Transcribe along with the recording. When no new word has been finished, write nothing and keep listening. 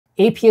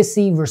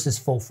APS-C versus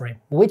full frame,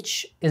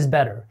 which is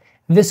better?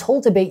 This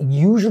whole debate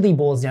usually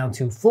boils down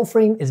to full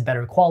frame is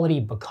better quality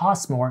but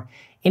costs more,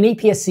 and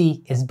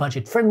APS-C is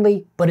budget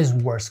friendly but is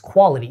worse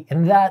quality,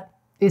 and that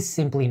is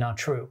simply not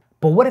true.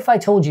 But what if I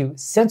told you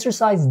sensor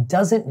size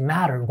doesn't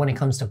matter when it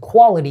comes to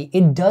quality?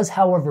 It does,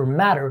 however,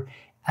 matter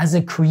as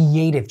a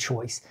creative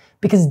choice,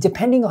 because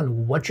depending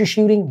on what you're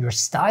shooting, your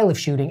style of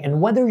shooting,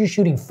 and whether you're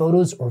shooting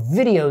photos or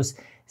videos,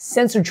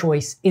 sensor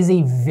choice is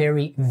a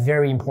very,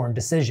 very important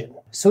decision.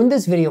 So in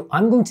this video,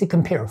 I'm going to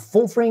compare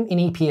full frame and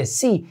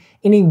APS-C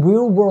in a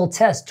real world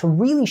test to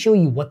really show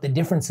you what the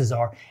differences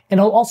are, and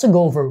I'll also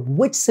go over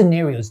which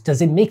scenarios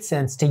does it make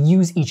sense to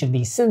use each of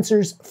these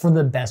sensors for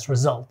the best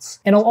results.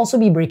 And I'll also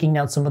be breaking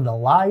down some of the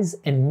lies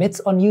and myths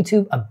on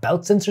YouTube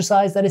about sensor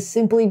size that is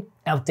simply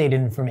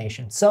outdated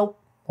information. So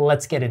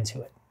let's get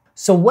into it.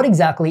 So what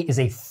exactly is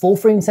a full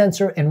frame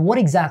sensor, and what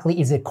exactly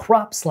is a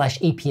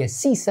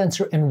crop/APS-C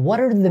sensor, and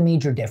what are the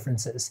major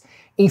differences?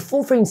 A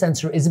full frame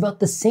sensor is about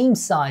the same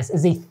size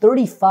as a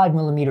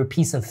 35mm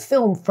piece of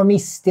film from a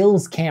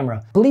stills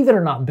camera. Believe it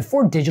or not,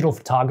 before digital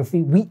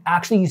photography, we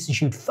actually used to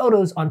shoot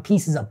photos on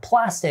pieces of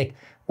plastic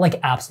like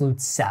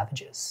absolute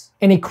savages.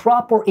 And a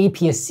crop or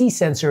APS-C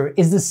sensor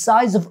is the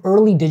size of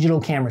early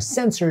digital camera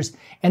sensors,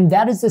 and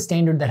that is the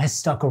standard that has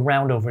stuck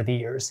around over the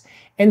years.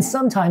 And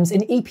sometimes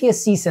an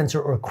APS-C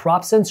sensor or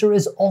crop sensor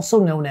is also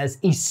known as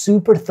a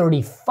Super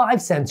 35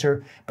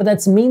 sensor, but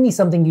that's mainly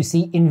something you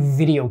see in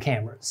video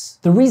cameras.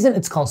 The reason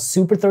it's called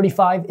Super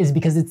 35 is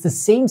because it's the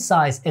same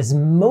size as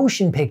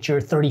motion picture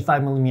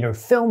 35mm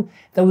film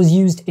that was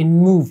used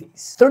in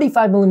movies.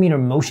 35mm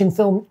motion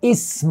film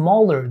is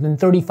smaller than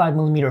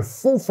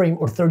 35mm full frame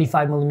or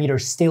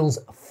 35mm stills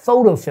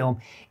photo film.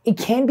 It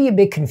can be a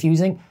bit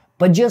confusing,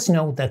 but just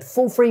know that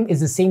full frame is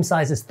the same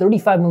size as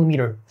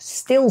 35mm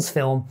stills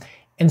film,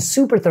 and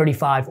Super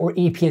 35 or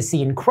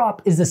APS-C and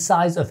crop is the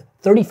size of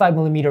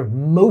 35mm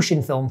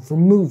motion film for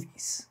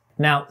movies.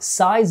 Now,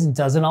 size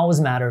doesn't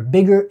always matter,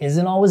 bigger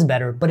isn't always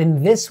better, but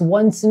in this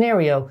one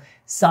scenario,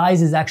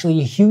 size is actually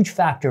a huge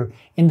factor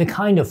in the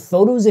kind of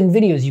photos and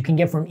videos you can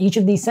get from each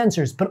of these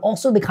sensors, but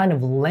also the kind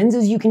of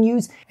lenses you can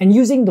use, and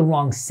using the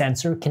wrong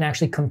sensor can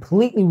actually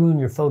completely ruin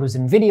your photos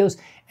and videos.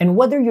 And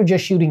whether you're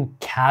just shooting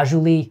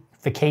casually,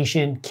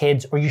 vacation,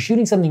 kids, or you're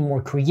shooting something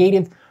more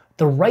creative,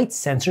 the right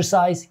sensor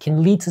size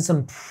can lead to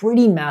some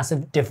pretty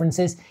massive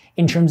differences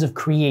in terms of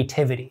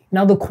creativity.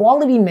 Now, the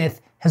quality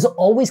myth has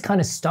always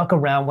kind of stuck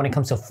around when it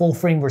comes to full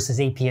frame versus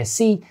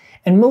APS-C,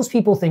 and most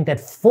people think that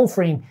full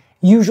frame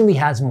usually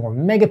has more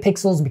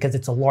megapixels because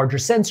it's a larger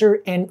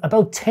sensor, and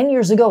about 10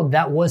 years ago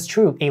that was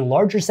true. A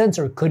larger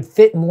sensor could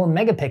fit more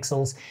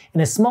megapixels,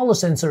 and a smaller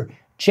sensor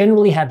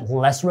generally had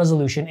less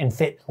resolution and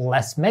fit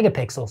less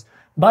megapixels.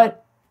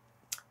 But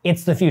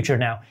it's the future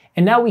now.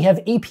 And now we have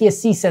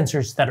APS-C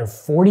sensors that are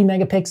 40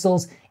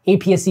 megapixels,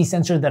 APS-C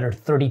sensors that are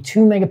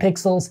 32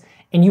 megapixels,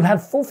 and you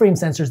have full frame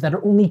sensors that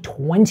are only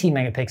 20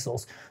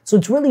 megapixels. So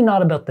it's really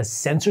not about the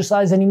sensor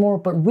size anymore,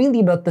 but really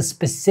about the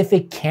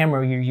specific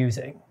camera you're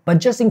using. But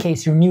just in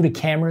case you're new to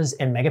cameras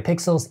and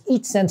megapixels,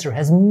 each sensor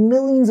has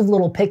millions of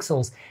little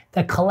pixels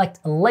that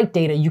collect light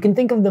data. You can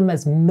think of them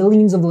as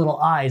millions of little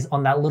eyes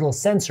on that little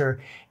sensor,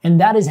 and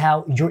that is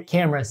how your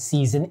camera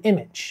sees an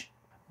image.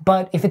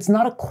 But if it's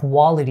not a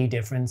quality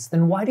difference,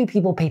 then why do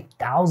people pay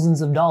thousands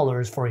of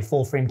dollars for a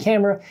full frame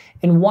camera?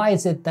 And why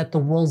is it that the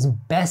world's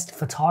best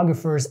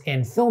photographers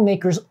and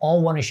filmmakers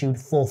all want to shoot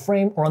full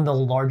frame or on the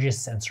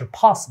largest sensor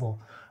possible?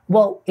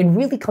 Well, it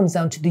really comes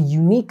down to the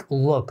unique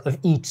look of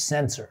each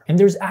sensor. And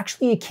there's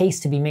actually a case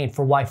to be made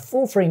for why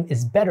full frame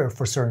is better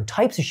for certain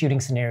types of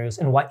shooting scenarios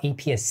and why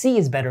APS-C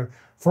is better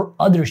for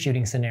other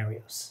shooting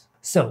scenarios.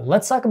 So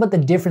let's talk about the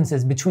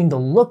differences between the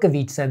look of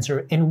each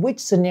sensor and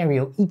which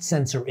scenario each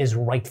sensor is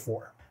right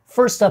for.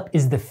 First up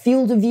is the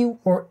field of view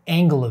or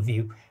angle of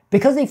view.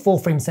 Because a full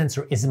frame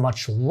sensor is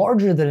much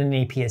larger than an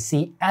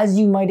APS-C, as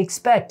you might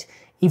expect,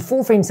 a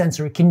full frame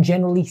sensor can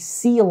generally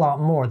see a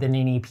lot more than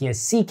an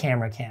APS-C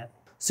camera can.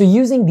 So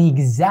using the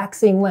exact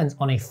same lens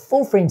on a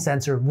full frame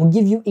sensor will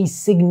give you a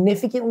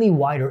significantly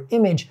wider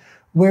image,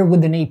 where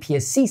with an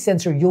APS-C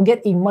sensor you'll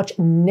get a much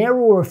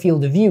narrower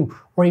field of view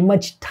or a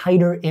much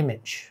tighter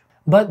image.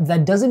 But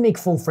that doesn't make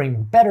full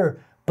frame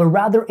better, but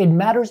rather it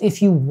matters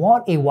if you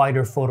want a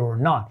wider photo or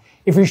not.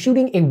 If you're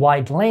shooting a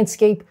wide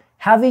landscape,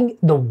 having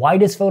the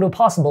widest photo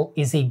possible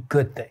is a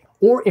good thing.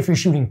 Or if you're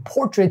shooting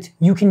portraits,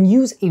 you can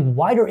use a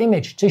wider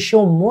image to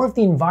show more of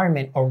the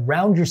environment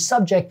around your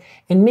subject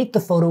and make the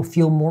photo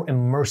feel more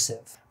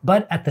immersive.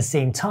 But at the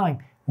same time,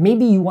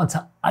 maybe you want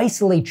to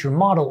isolate your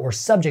model or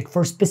subject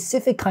for a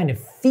specific kind of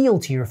feel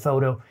to your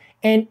photo,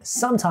 and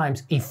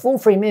sometimes a full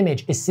frame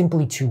image is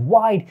simply too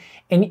wide,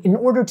 and in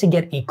order to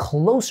get a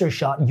closer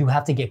shot, you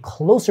have to get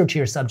closer to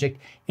your subject,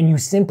 and you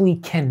simply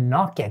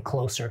cannot get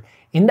closer.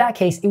 In that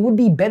case, it would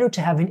be better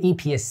to have an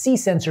APS-C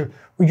sensor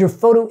where your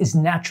photo is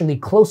naturally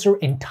closer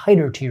and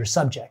tighter to your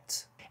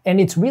subject. And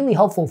it's really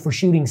helpful for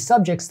shooting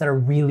subjects that are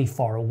really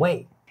far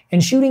away.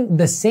 And shooting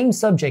the same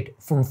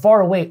subject from far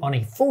away on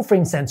a full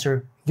frame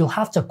sensor, you'll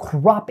have to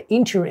crop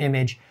into your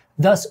image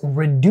thus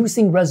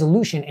reducing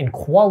resolution and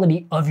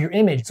quality of your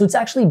image. So it's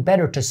actually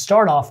better to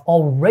start off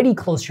already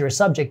close to your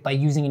subject by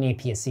using an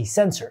APS-C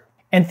sensor.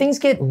 And things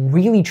get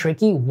really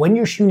tricky when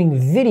you're shooting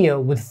video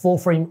with full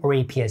frame or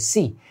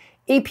APS-C.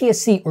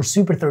 APS-C or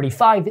Super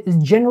 35 is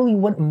generally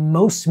what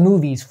most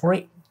movies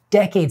for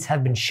decades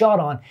have been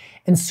shot on,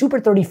 and Super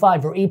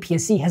 35 or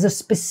APS-C has a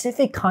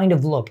specific kind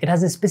of look. It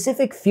has a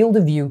specific field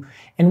of view,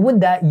 and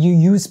with that you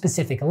use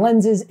specific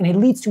lenses, and it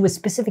leads to a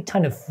specific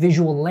kind of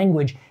visual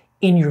language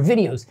in your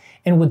videos.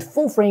 And with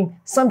full frame,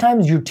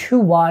 sometimes you're too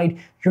wide,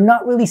 you're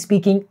not really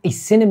speaking a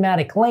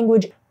cinematic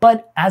language,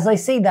 but as I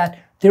say that,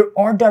 there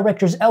are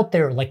directors out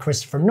there like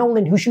Christopher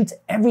Nolan who shoots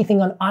everything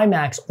on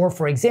IMAX, or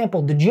for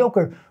example, The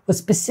Joker was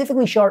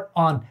specifically shot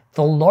on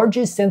the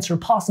largest sensor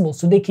possible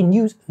so they can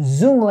use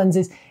zoom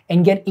lenses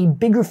and get a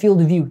bigger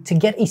field of view to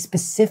get a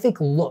specific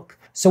look.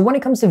 So when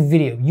it comes to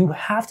video, you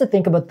have to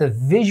think about the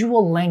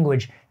visual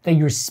language that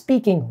you're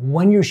speaking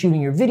when you're shooting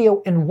your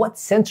video and what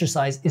sensor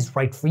size is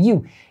right for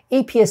you.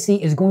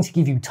 APS-C is going to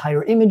give you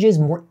tighter images,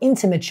 more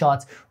intimate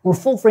shots, where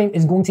full frame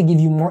is going to give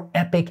you more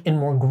epic and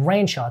more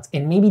grand shots,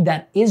 and maybe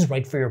that is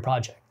right for your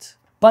project.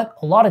 But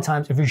a lot of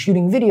times, if you're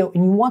shooting video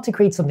and you want to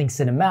create something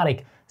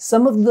cinematic,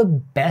 some of the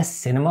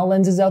best cinema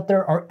lenses out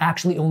there are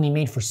actually only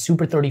made for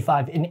Super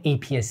 35 and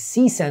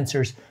APS-C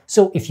sensors,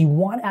 so if you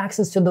want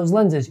access to those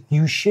lenses,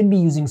 you should be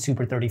using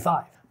Super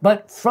 35.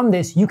 But from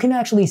this, you can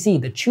actually see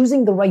that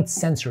choosing the right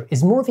sensor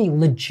is more of a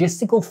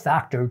logistical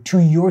factor to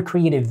your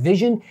creative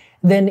vision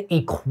than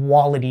a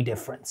quality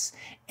difference.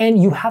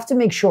 And you have to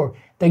make sure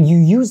that you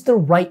use the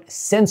right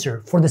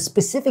sensor for the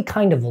specific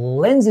kind of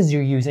lenses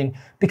you're using,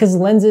 because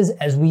lenses,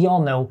 as we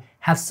all know,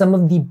 have some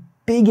of the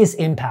biggest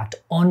impact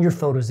on your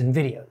photos and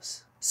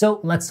videos.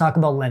 So let's talk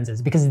about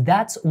lenses, because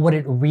that's what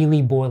it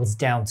really boils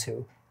down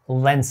to: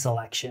 lens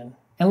selection.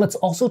 And let's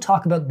also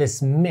talk about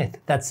this myth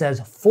that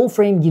says full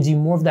frame gives you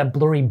more of that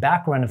blurry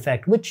background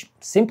effect, which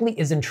simply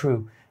isn't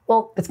true.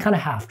 Well, it's kind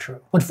of half true.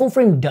 What full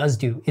frame does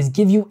do is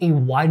give you a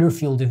wider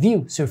field of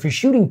view. So if you're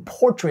shooting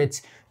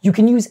portraits, you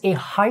can use a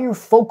higher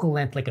focal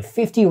length like a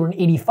 50 or an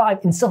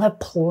 85 and still have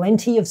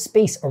plenty of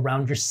space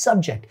around your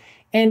subject.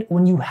 And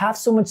when you have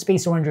so much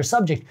space around your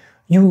subject,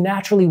 you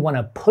naturally want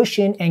to push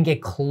in and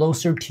get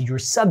closer to your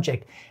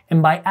subject.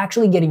 And by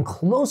actually getting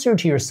closer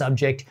to your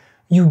subject,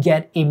 you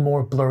get a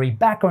more blurry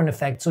background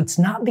effect. So it's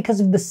not because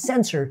of the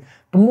sensor,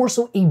 but more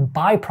so a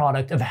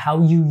byproduct of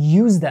how you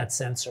use that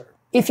sensor.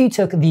 If you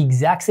took the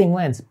exact same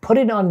lens, put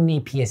it on an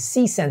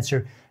APS-C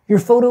sensor, your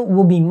photo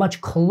will be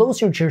much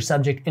closer to your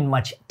subject and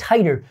much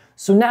tighter.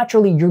 So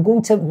naturally, you're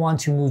going to want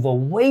to move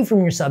away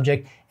from your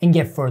subject and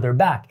get further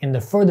back. And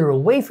the further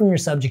away from your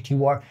subject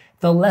you are,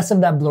 the less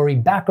of that blurry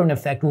background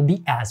effect will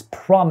be as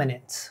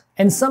prominent.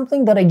 And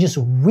something that I just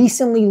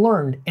recently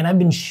learned, and I've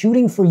been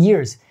shooting for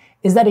years,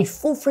 is that a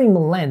full frame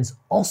lens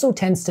also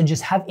tends to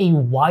just have a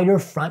wider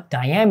front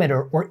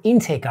diameter or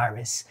intake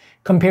iris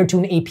compared to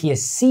an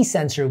APS-C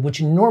sensor,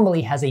 which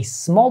normally has a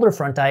smaller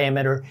front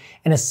diameter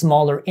and a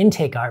smaller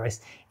intake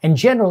iris. And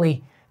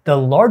generally, the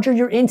larger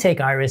your intake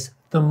iris,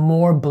 the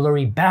more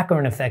blurry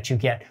background effect you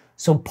get.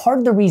 So part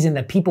of the reason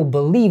that people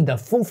believe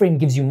that full frame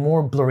gives you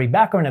more blurry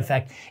background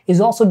effect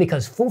is also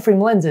because full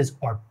frame lenses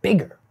are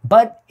bigger.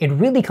 But it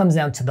really comes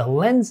down to the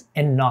lens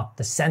and not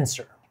the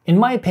sensor. In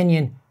my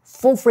opinion,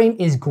 full frame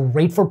is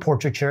great for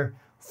portraiture,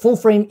 full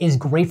frame is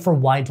great for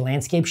wide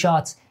landscape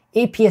shots,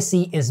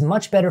 APS-C is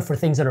much better for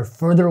things that are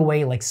further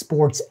away like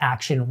sports,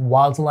 action,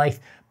 wildlife,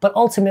 but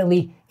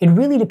ultimately, it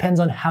really depends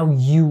on how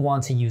you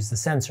want to use the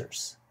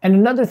sensors. And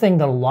another thing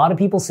that a lot of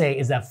people say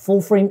is that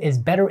full frame is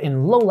better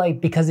in low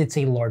light because it's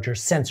a larger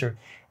sensor.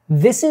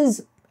 This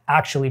is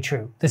actually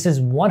true. This is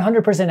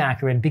 100%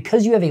 accurate.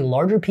 Because you have a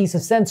larger piece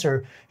of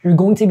sensor, you're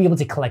going to be able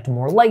to collect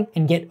more light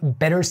and get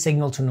better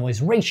signal to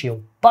noise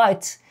ratio.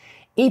 But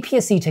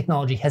APS-C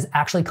technology has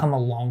actually come a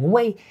long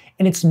way,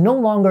 and it's no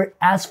longer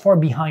as far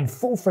behind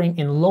full frame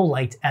in low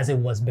light as it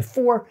was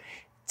before.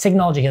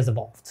 Technology has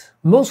evolved.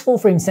 Most full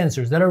frame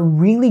sensors that are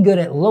really good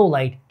at low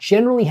light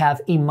generally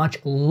have a much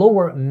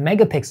lower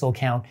megapixel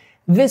count.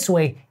 This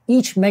way,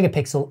 each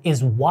megapixel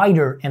is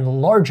wider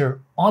and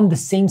larger on the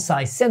same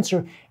size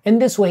sensor,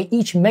 and this way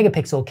each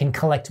megapixel can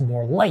collect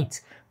more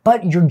light.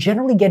 But you're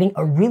generally getting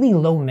a really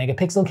low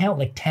megapixel count,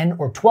 like 10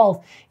 or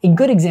 12. A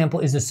good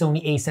example is the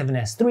Sony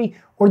a7S III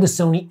or the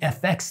Sony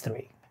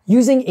FX3.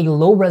 Using a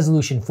low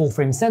resolution full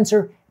frame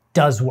sensor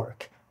does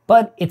work,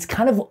 but it's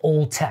kind of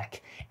old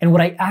tech. And what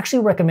I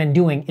actually recommend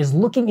doing is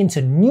looking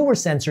into newer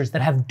sensors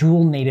that have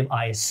dual native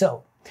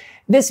ISO.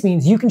 This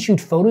means you can shoot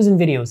photos and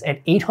videos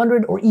at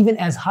 800 or even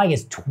as high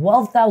as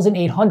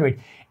 12,800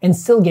 and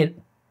still get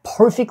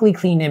perfectly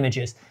clean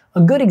images.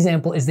 A good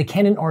example is the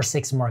Canon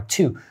R6 Mark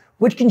II,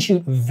 which can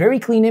shoot very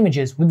clean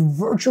images with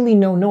virtually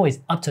no noise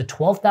up to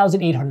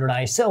 12,800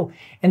 ISO,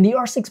 and the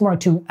R6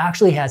 Mark II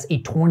actually has a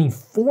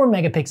 24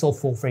 megapixel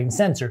full frame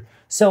sensor.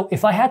 So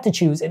if I had to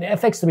choose an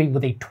FX3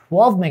 with a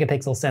 12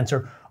 megapixel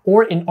sensor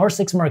or an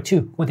R6 Mark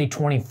II with a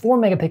 24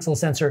 megapixel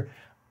sensor,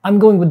 I'm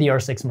going with the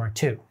R6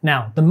 Mark II.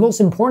 Now, the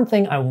most important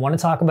thing I want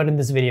to talk about in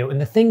this video, and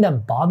the thing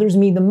that bothers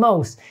me the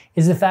most,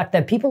 is the fact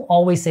that people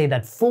always say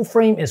that full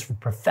frame is for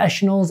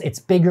professionals, it's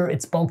bigger,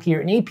 it's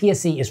bulkier, and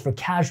APS-C is for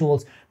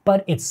casuals,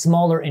 but it's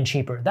smaller and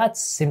cheaper. That's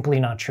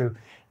simply not true.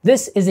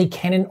 This is a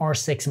Canon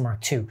R6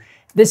 Mark II.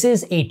 This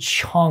is a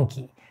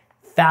chunky,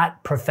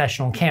 fat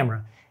professional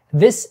camera.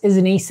 This is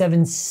an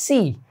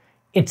A7C.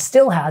 It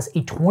still has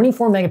a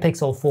 24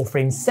 megapixel full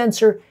frame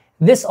sensor.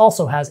 This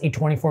also has a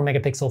 24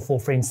 megapixel full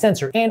frame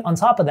sensor. And on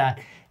top of that,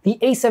 the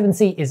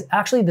A7C is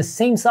actually the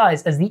same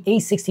size as the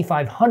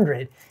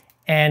A6500.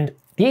 And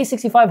the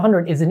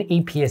A6500 is an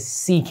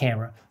APS-C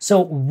camera.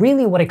 So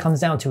really what it comes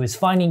down to is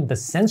finding the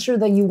sensor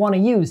that you want to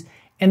use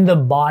and the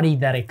body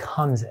that it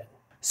comes in.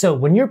 So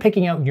when you're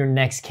picking out your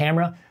next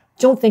camera,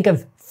 don't think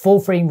of full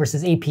frame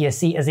versus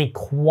APS-C as a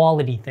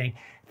quality thing.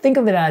 Think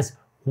of it as,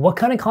 what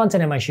kind of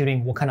content am I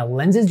shooting? What kind of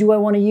lenses do I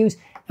want to use?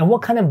 And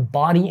what kind of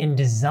body and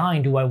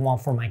design do I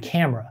want for my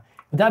camera?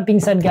 With that being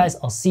said, guys,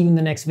 I'll see you in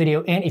the next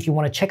video. And if you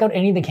want to check out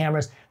any of the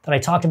cameras that I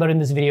talked about in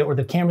this video or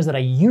the cameras that I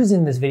use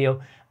in this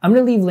video, I'm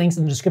going to leave links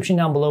in the description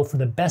down below for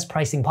the best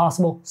pricing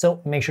possible.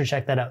 So make sure to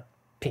check that out.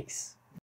 Peace.